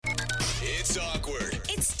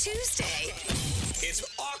Tuesday. It's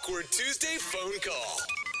Awkward Tuesday phone call.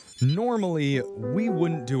 Normally, we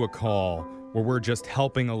wouldn't do a call where we're just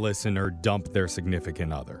helping a listener dump their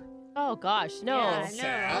significant other. Oh, gosh, no.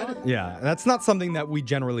 Sad. Yeah, that's not something that we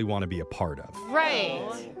generally want to be a part of. Right.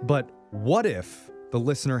 But what if the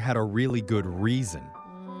listener had a really good reason?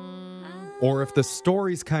 Or if the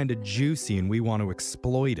story's kind of juicy and we want to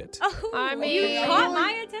exploit it. I mean, You Caught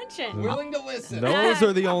my attention. Willing to listen. Those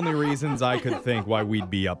are the only reasons I could think why we'd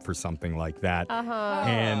be up for something like that.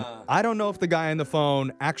 And I don't know if the guy on the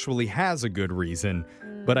phone actually has a good reason,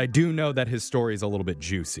 but I do know that his story is a little bit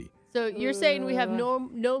juicy. so you're saying we have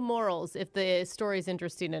no morals if the story's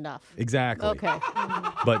interesting enough. Exactly. Okay.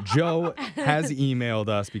 But Joe has emailed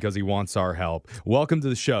us because he wants our help. Welcome to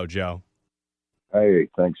the show, Joe. Hey,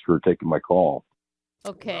 thanks for taking my call.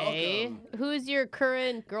 Okay. Welcome. Who's your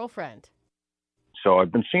current girlfriend? So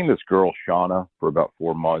I've been seeing this girl, Shauna, for about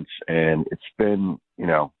 4 months, and it's been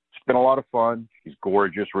a lot of fun. She's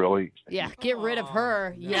gorgeous, really. Yeah, get rid of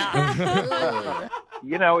her. No.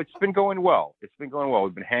 Yeah. It's been going well.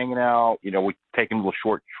 We've been hanging out. We've taken little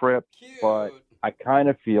short trips, Cute. but I kind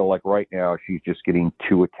of feel like right now she's just getting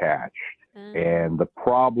too attached. And the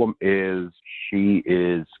problem is she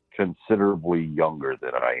is considerably younger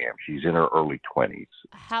than I am. She's in her early 20s.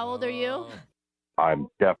 How old are you? I'm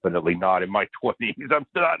definitely not in my 20s. I'm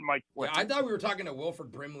not in my 20s. Yeah, I thought we were talking to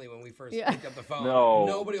Wilford Brimley when we first Yeah. picked up the phone. No.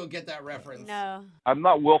 Nobody will get that reference. No. I'm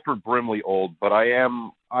not Wilford Brimley old, but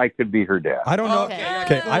I could be her dad. I don't know. Okay.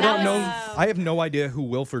 Okay, I don't That know. was- I have no idea who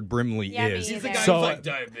Wilford Brimley Yeah, me is. He's the either. guy So, who's like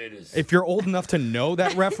diabetes. if you're old enough to know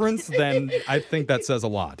that reference, then I think that says a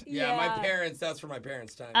lot. yeah, my Yeah. parents, that's for my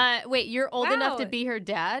parents' time. Wait, you're old enough to Wow. be her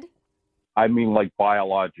dad? I mean, like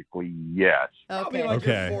biologically, yes. Probably Okay. like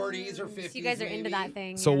Okay. your 40s or 50s. So you guys are into maybe. that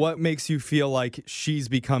thing. So yeah. what makes you feel like she's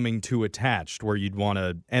becoming too attached where you'd want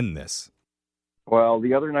to end this? Well,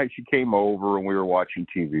 the other night she came over and we were watching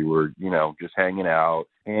TV. We were, just hanging out,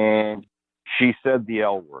 and she said the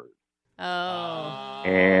L word. Oh.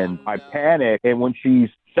 And I panicked. And when she's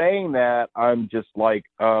saying that, I'm just like,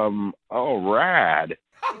 oh, rad.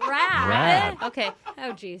 Rad. Okay.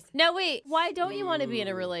 Oh, jeez. Now, wait, why don't you want to be in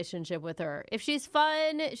a relationship with her? If she's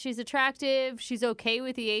fun, she's attractive, she's okay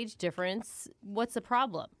with the age difference, what's the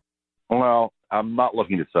problem? Well, I'm not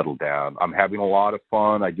looking to settle down. I'm having a lot of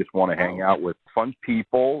fun. I just want to hang out with fun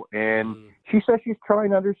people. And she says she's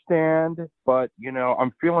trying to understand, but,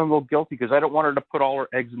 I'm feeling a little guilty because I don't want her to put all her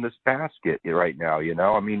eggs in this basket right now,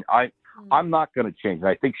 I mean, I'm not going to change. And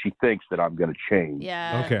I think she thinks that I'm going to change.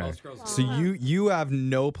 Yeah. Okay. Most girls So you have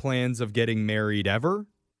no plans of getting married ever?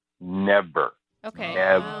 Never. Okay.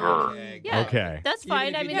 Never. Yeah. Okay. That's Even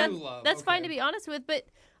fine. if I you mean, do love, that's fine okay. to be honest with, but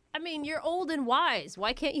I mean, you're old and wise.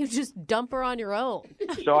 Why can't you just dump her on your own?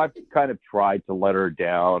 So I've kind of tried to let her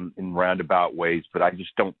down in roundabout ways, but I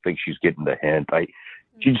just don't think she's getting the hint.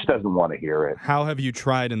 She just doesn't want to hear it. How have you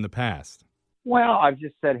tried in the past? Well, I've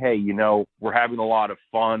just said, hey, we're having a lot of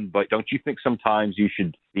fun, but don't you think sometimes you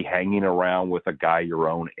should be hanging around with a guy your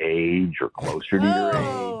own age or closer to your age?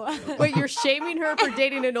 Oh. Wait, you're shaming her for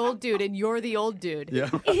dating an old dude and you're the old dude. Yeah.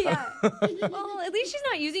 Yeah. Well, at least she's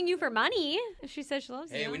not using you for money. If she says she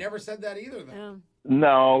loves Hey, you. we never said that either, though. Yeah.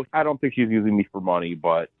 No, I don't think she's using me for money,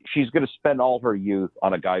 but she's going to spend all her youth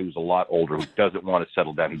on a guy who's a lot older who doesn't want to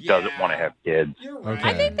settle down. He doesn't want to have kids. You're right. Okay.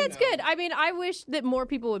 I think that's good. I mean, I wish that more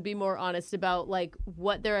people would be more honest about like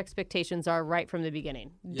what their expectations are right from the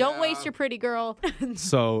beginning. Don't Yeah. waste your pretty girl.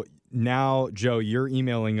 So now, Joe, you're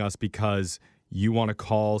emailing us because you want to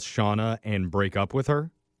call Shauna and break up with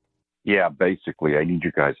her? Yeah, basically, I need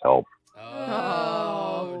your guys' help. Oh,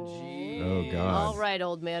 Oh. geez. Oh, God. All right,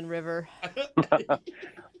 old man River.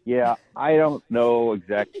 Yeah, I don't know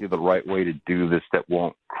exactly the right way to do this that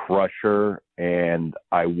won't crush her, and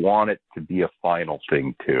I want it to be a final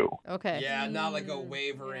thing, too. Okay. Yeah, not like a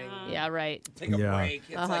wavering. Yeah, right. Take a Yeah. break.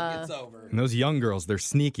 It's like it's over. And those young girls, they're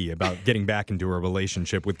sneaky about getting back into a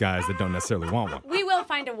relationship with guys that don't necessarily want one. We will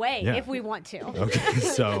find a way Yeah. if we want to. Okay,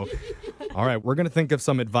 so, all right, we're going to think of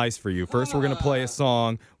some advice for you. First, we're going to play a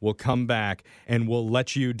song. We'll come back, and we'll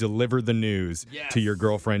let you deliver the news Yes. to your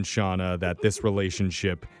girlfriend, Shauna, that this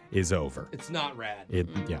relationship is over. It's not rad.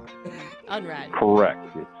 Yeah. Unrad.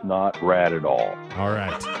 Correct. It's not rad at all. All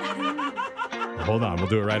right. Hold on. We'll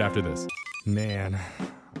do it right after this. Man,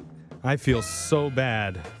 I feel so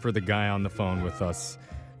bad for the guy on the phone with us.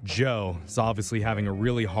 Joe is obviously having a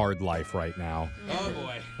really hard life right now. Oh,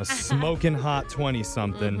 boy. A smoking hot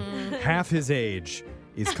 20-something, half his age,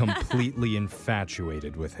 is completely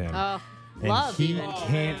infatuated with him. Oh, And Love he even.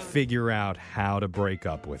 can't figure out how to break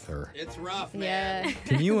up with her. It's rough, man. Yeah.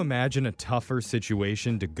 Can you imagine a tougher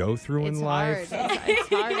situation to go through It's in hard. life? It's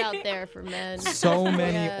hard out there for men. So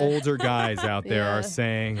many Yeah. older guys out there Yeah. are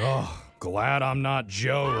saying, "Oh, glad I'm not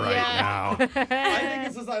Joe right now." I think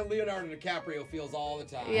this is how Leonardo DiCaprio feels all the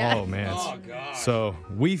time. Yeah. Oh man. Oh, God. So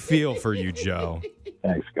we feel for you, Joe.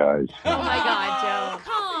 Thanks, guys. Oh my God,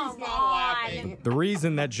 Joe. Come He's not laughing. The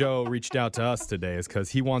reason that Joe reached out to us today is because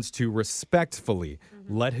he wants to respectfully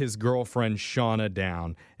let his girlfriend Shauna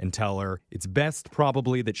down and tell her it's best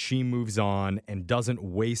probably that she moves on and doesn't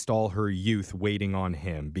waste all her youth waiting on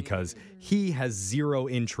him because he has zero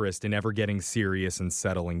interest in ever getting serious and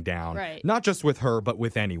settling down. Right. Not just with her, but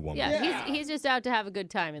with any woman. Yeah, Yeah. he's just out to have a good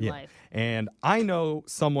time in life. And I know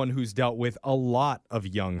someone who's dealt with a lot of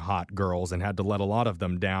young, hot girls and had to let a lot of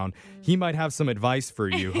them down. He might have some advice for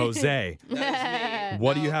you, Jose. That is me.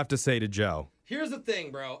 What do Now, you have to say to Joe? Here's the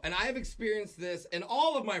thing, bro, and I have experienced this, and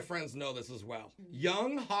all of my friends know this as well.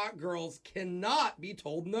 Young, hot girls cannot be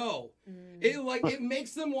told no. It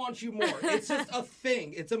makes them want you more. It's just a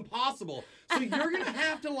thing. It's impossible. So you're gonna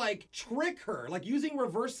have to trick her, using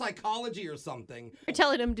reverse psychology or something. You're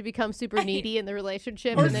telling him to become super needy in the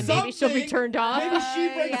relationship, Or and then maybe she'll be something. turned off. Maybe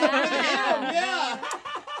she breaks up with him. Yeah.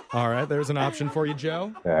 All right, there's an option for you,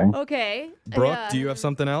 Joe. Okay. Okay. Brooke, Yeah. do you have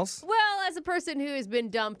something else? Well, as a person who has been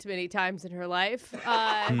dumped many times in her life,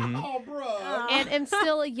 Oh, bro. and am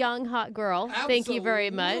still a young, hot girl, thank you very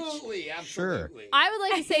much. Sure. Absolutely. I would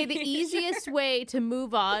like to say the easiest way to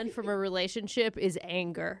move on from a relationship is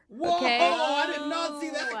anger. Whoa, Okay? I did not see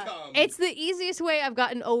that come. It's the easiest way I've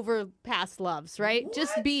gotten over past loves, right?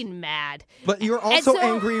 Just being mad. But you're also so-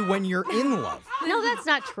 angry when you're in love. No, that's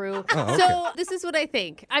not true. Oh, okay. So this is what I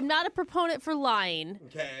think. I'm not a proponent for lying.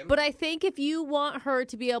 Okay. But I think if you want her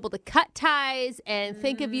to be able to cut ties and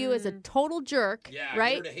think of you as a total jerk, Yeah,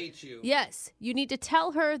 right? here to hate you. Yes, you need to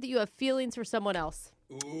tell her that you have feelings for someone else.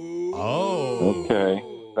 Ooh. Oh. Okay.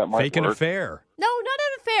 That might Fake an work. affair. No, not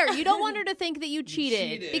an affair. You don't want her to think that you cheated,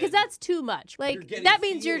 cheated. because that's too much. You're getting That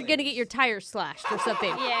means you're going to feelings. get your tires slashed or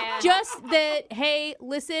something. Yeah. Just that, hey,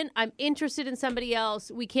 listen, I'm interested in somebody else.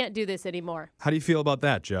 We can't do this anymore. How do you feel about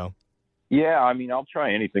that, Joe? Yeah, I mean, I'll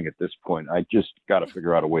try anything at this point. I just got to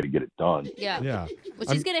figure out a way to get it done. Yeah. Yeah. Well,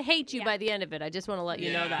 she's going to hate you by the end of it. I just want to let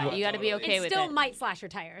you know that. Yeah, You got to be totally. okay It with still it. might slash your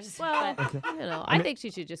tires. Well, I think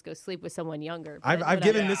she should just go sleep with someone younger. but I've whatever.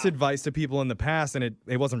 given this advice to people in the past, and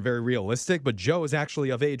it wasn't very realistic, but Joe is actually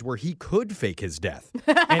of age where he could fake his death,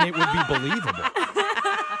 and it would be believable.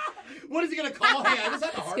 What is he gonna call? Hey, I just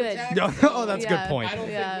had a heart good. attack. Oh, that's a Yeah. good point. I don't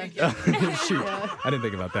Yeah. think we can. Shoot, I didn't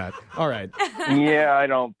think about that. All right. Yeah, I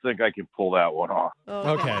don't think I can pull that one off.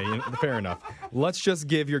 Okay, fair enough. Let's just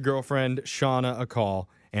give your girlfriend Shauna a call,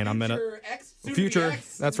 and I'm gonna Future ex, soon to be future.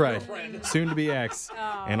 ex, That's right. girlfriend. Soon to be ex,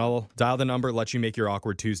 and I'll dial the number, let you make your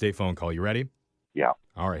awkward Tuesday phone call. You ready? Yeah.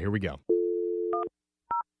 All right, here we go.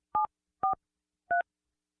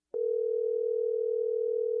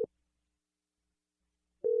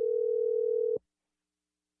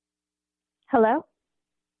 Hello?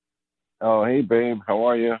 Oh, hey, babe. How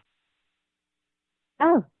are you?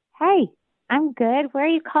 Oh, hey. I'm good. Where are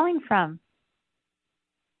you calling from?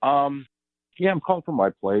 Yeah, I'm calling from my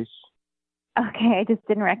place. Okay, I just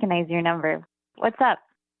didn't recognize your number. What's up?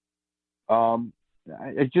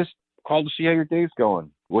 I just called to see how your day's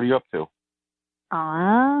going. What are you up to?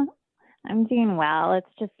 Aw, I'm doing well. It's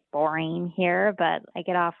just boring here, but I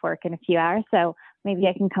get off work in a few hours, so maybe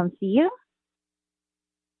I can come see you.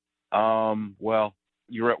 Well,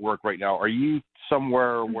 you're at work right now. Are you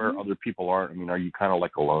somewhere where Mhm. other people aren't? I mean, are you kind of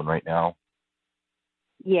like alone right now?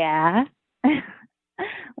 Yeah.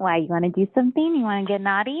 Why, you want to do something? You want to get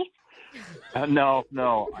naughty?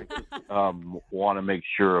 No. I just want to make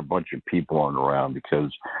sure a bunch of people aren't around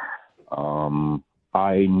because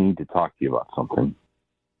I need to talk to you about something.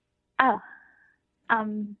 Oh,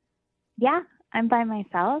 yeah, I'm by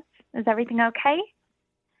myself. Is everything okay?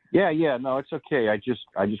 Yeah, no, it's okay. I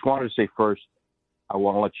just wanted to say first, I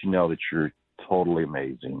want to let you know that you're totally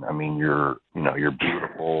amazing. I mean, you're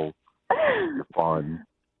beautiful, you're fun.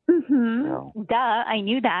 Mm-hmm. No. Duh, I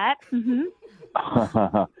knew that. Mm-hmm.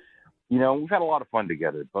 We've had a lot of fun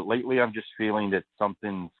together, but lately I'm just feeling that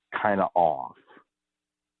something's kind of off.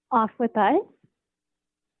 Off with us?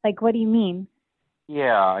 Like, what do you mean?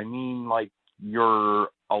 Yeah, I mean, like, you're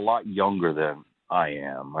a lot younger than I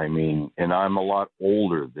am. I mean, and I'm a lot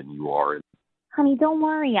older than you are. Honey, don't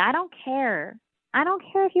worry. I don't care. I don't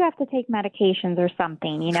care if you have to take medications or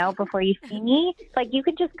something, before you see me. Like, you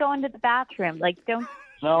could just go into the bathroom. Like, don't.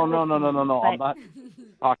 No. I'm not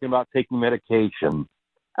talking about taking medication.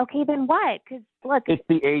 Okay, then what? Because, look, It's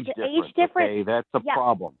the age The difference. age difference- Okay, that's a Yeah.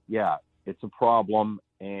 problem. Yeah. It's a problem,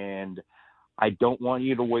 and I don't want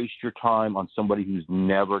you to waste your time on somebody who's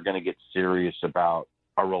never going to get serious about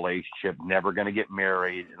a relationship, never going to get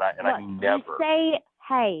married, and I mean never.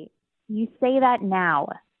 You say that now.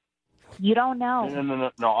 You don't know.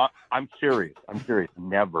 No. I'm serious.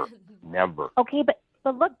 Never. Okay,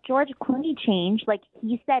 but look, George Clooney changed. Like,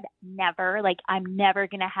 he said never. Like, I'm never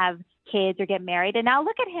going to have kids or get married. And now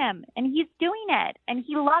look at him. And he's doing it. And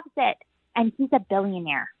he loves it. And he's a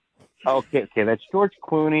billionaire. Okay. That's George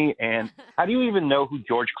Clooney. And how do you even know who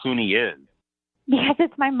George Clooney is? Because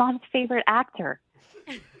it's my mom's favorite actor.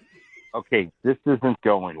 Okay, this isn't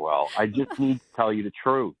going well. I just need to tell you the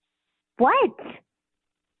truth. What?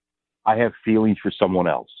 I have feelings for someone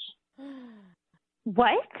else.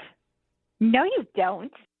 What? No, you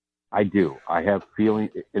don't. I do. I have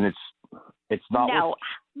feelings, and it's not.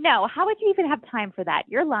 No. How would you even have time for that?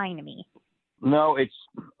 You're lying to me. No,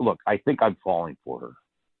 look, I think I'm falling for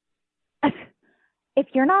her. If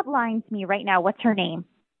you're not lying to me right now, what's her name?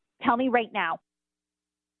 Tell me right now.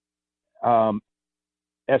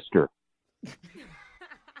 Esther.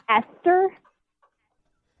 Esther?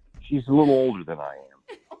 She's a little older than I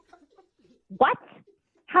am. What?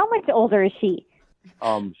 How much older is she?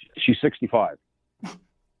 She's 65.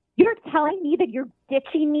 You're telling me that you're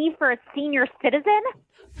ditching me for a senior citizen?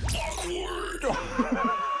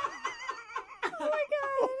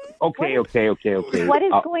 Okay. What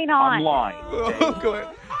is going on? I'm lying. Okay?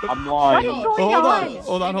 I'm What lying. is going on?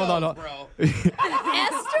 Hold on. Bro. Esther?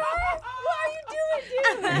 What are you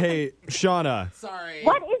doing, dude? Hey, Shauna. Sorry.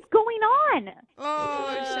 What is going on?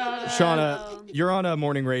 Oh, Shauna, you're on a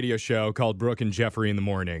morning radio show called Brooke and Jeffrey in the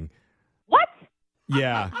Morning. What?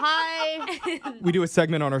 Yeah. Hi. We do a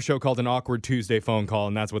segment on our show called an Awkward Tuesday phone call,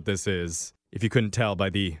 and that's what this is. If you couldn't tell by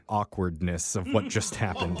the awkwardness of what just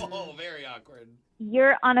happened. Oh, very awkward.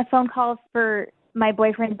 You're on a phone call for my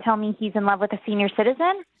boyfriend to tell me he's in love with a senior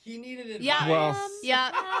citizen? He needed advice. Yeah. Well-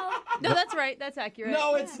 Yeah. No, that's right. That's accurate.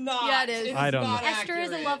 No, it's not. Yeah, it is. It's I don't not know. Esther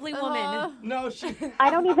is a accurate. lovely woman. No, she. I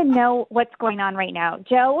don't even know what's going on right now.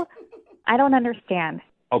 Joe, I don't understand.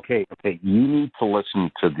 Okay. You need to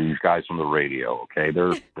listen to these guys on the radio, okay?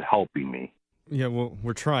 They're helping me. Yeah, well,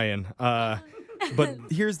 we're trying. But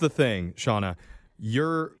here's the thing, Shauna.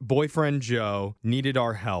 Your boyfriend, Joe, needed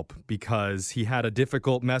our help because he had a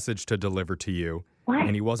difficult message to deliver to you. What?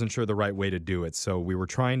 And he wasn't sure the right way to do it. So we were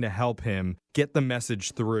trying to help him get the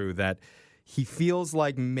message through that he feels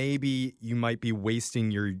like maybe you might be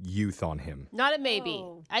wasting your youth on him. Not a maybe.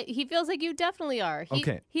 Oh. He feels like you definitely are.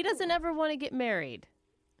 Okay. He doesn't ever want to get married.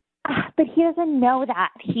 But he doesn't know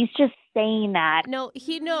that. He's just saying that. No,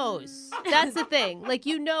 he knows. That's the thing. Like,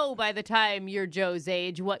 you know by the time you're Joe's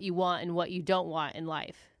age what you want and what you don't want in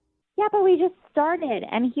life. Yeah, but we just started,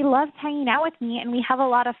 and he loves hanging out with me, and we have a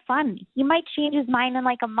lot of fun. He might change his mind in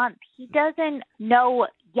like a month. He doesn't know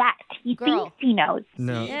yet. He Girl. thinks he knows.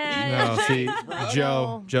 No, Yeah. no. See,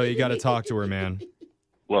 Bro. Joe, you got to talk to her, man.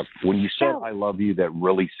 Look, when you said Joe. I love you, that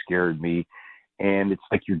really scared me. And it's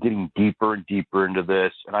like you're getting deeper and deeper into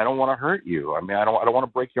this, and I don't want to hurt you. I mean, I don't want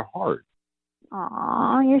to break your heart.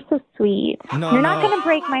 Aw, you're so sweet. No, You're not no. going to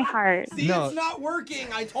break my heart. See, No. it's not working.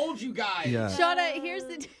 I told you guys. Yeah. Shauna,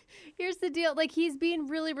 here's the deal. Like, he's being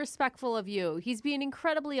really respectful of you. He's being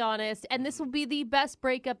incredibly honest, and this will be the best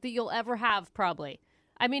breakup that you'll ever have, probably.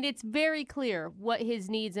 I mean, it's very clear what his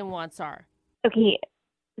needs and wants are. Okay,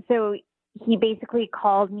 so he basically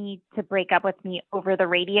called me to break up with me over the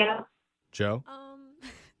radio. Joe?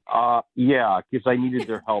 Yeah, because I needed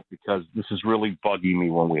their help because this is really bugging me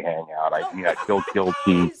when we hang out. I feel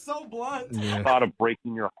guilty. He's so blunt. Yeah. Thought of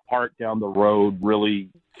breaking your heart down the road really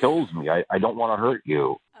kills me. I don't want to hurt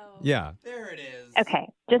you. Yeah. There it is. Okay,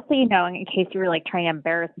 just so you know, in case you were like trying to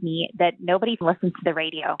embarrass me, that nobody listens to the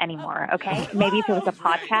radio anymore, okay? Maybe if it was a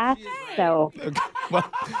podcast, so... Okay.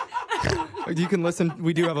 Well, you can listen.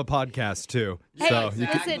 We do have a podcast, too. Hey, So you can,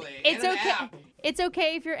 exactly. listen, it's And an okay. app. It's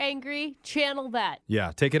okay if you're angry. Channel that.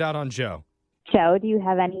 yeah, take it out on Joe. Joe, do you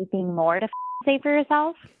have anything more to say for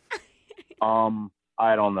yourself?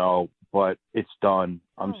 I don't know, but it's done.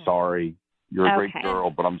 I'm sorry. You're a great Okay. girl,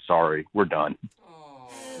 but I'm sorry. We're done. Oh.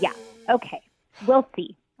 Yeah, okay. We'll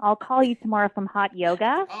see. I'll call you tomorrow from hot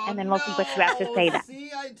yoga, and then we'll see what you have to say then. See,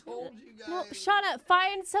 I told you guys. Well, Shauna,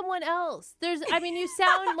 find someone else. You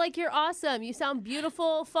sound like you're awesome. You sound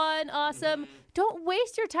beautiful, fun, awesome. Don't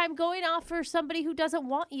waste your time going off for somebody who doesn't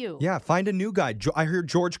want you. Yeah, find a new guy. I heard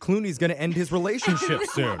George Clooney's going to end his relationship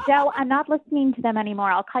soon. Joe, I'm not listening to them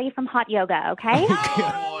anymore. I'll call you from hot yoga, okay?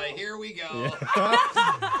 Oh boy, here we go.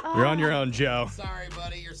 You're on your own, Joe. Sorry,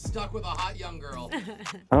 buddy. You're stuck with a hot young girl.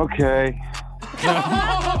 Okay.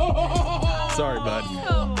 Sorry, bud.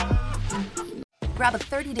 Grab a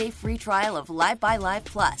 30-day free trial of Live by Live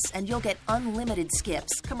Plus, and you'll get unlimited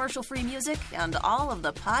skips, commercial-free music, and all of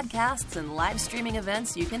the podcasts and live streaming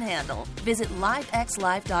events you can handle. Visit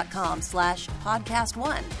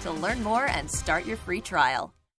livexlive.com/podcast1 to learn more and start your free trial.